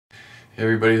Hey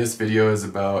everybody, this video is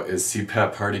about is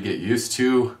Cpap hard to get used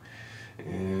to,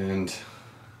 and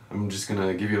I'm just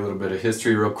gonna give you a little bit of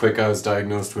history real quick. I was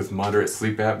diagnosed with moderate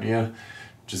sleep apnea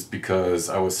just because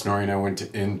I was snoring. I went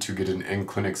in to get an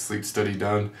in-clinic sleep study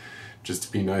done just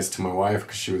to be nice to my wife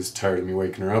because she was tired of me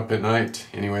waking her up at night.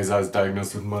 Anyways, I was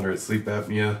diagnosed with moderate sleep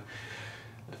apnea,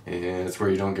 and it's where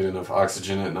you don't get enough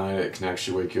oxygen at night. It can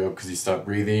actually wake you up because you stop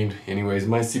breathing. Anyways,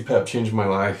 my Cpap changed my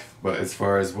life, but as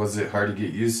far as was it hard to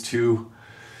get used to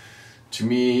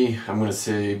me, I'm going to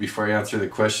say before I answer the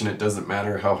question, it doesn't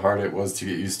matter how hard it was to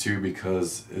get used to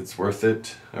because it's worth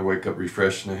it. I wake up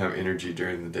refreshed and I have energy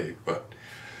during the day. But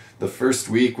the first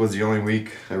week was the only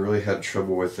week I really had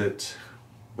trouble with it.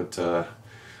 But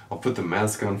I'll put the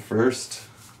mask on first.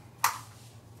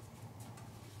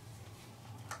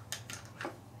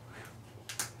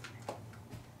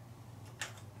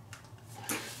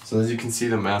 So as you can see,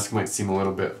 the mask might seem a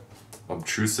little bit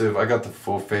obtrusive. I got the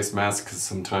full face mask because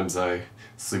sometimes I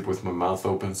sleep with my mouth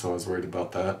open, so I was worried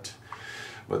about that.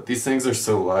 But these things are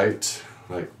so light,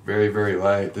 like very, very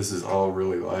light. This is all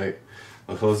really light.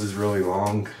 The hose is really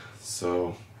long,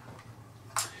 so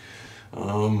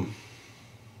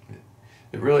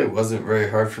it really wasn't very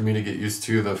hard for me to get used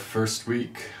to the first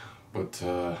week, but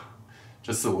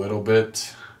just a little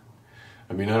bit.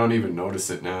 I mean, I don't even notice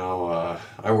it now.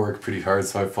 I work pretty hard,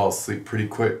 so I fall asleep pretty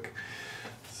quick.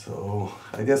 So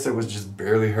I guess it was just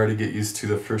barely hard to get used to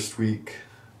the first week.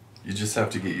 You just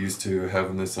have to get used to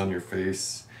having this on your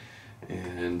face.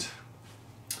 And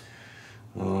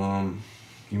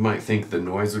you might think the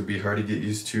noise would be hard to get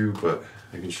used to, but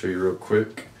I can show you real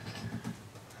quick.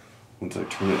 Once I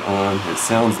turn it on, it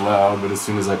sounds loud, but as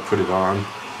soon as I put it on,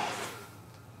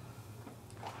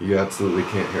 you absolutely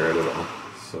can't hear it at all.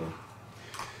 So.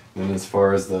 And then as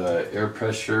far as the air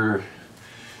pressure,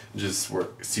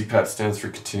 CPAP stands for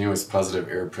continuous positive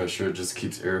air pressure. It just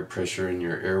keeps air pressure in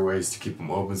your airways to keep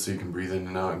them open so you can breathe in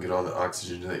and out and get all the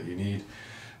oxygen that you need.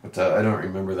 But I don't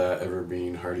remember that ever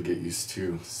being hard to get used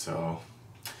to. So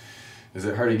is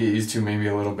it hard to get used to? Maybe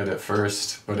a little bit at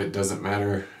first, but it doesn't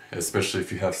matter, especially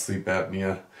if you have sleep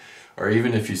apnea or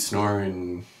even if you snore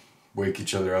and wake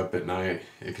each other up at night.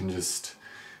 It can just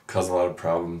cause a lot of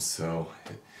problems. So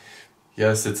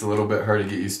yes, it's a little bit hard to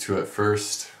get used to at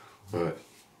first, but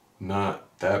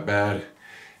not that bad,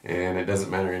 and it doesn't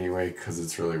matter anyway because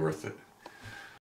it's really worth it.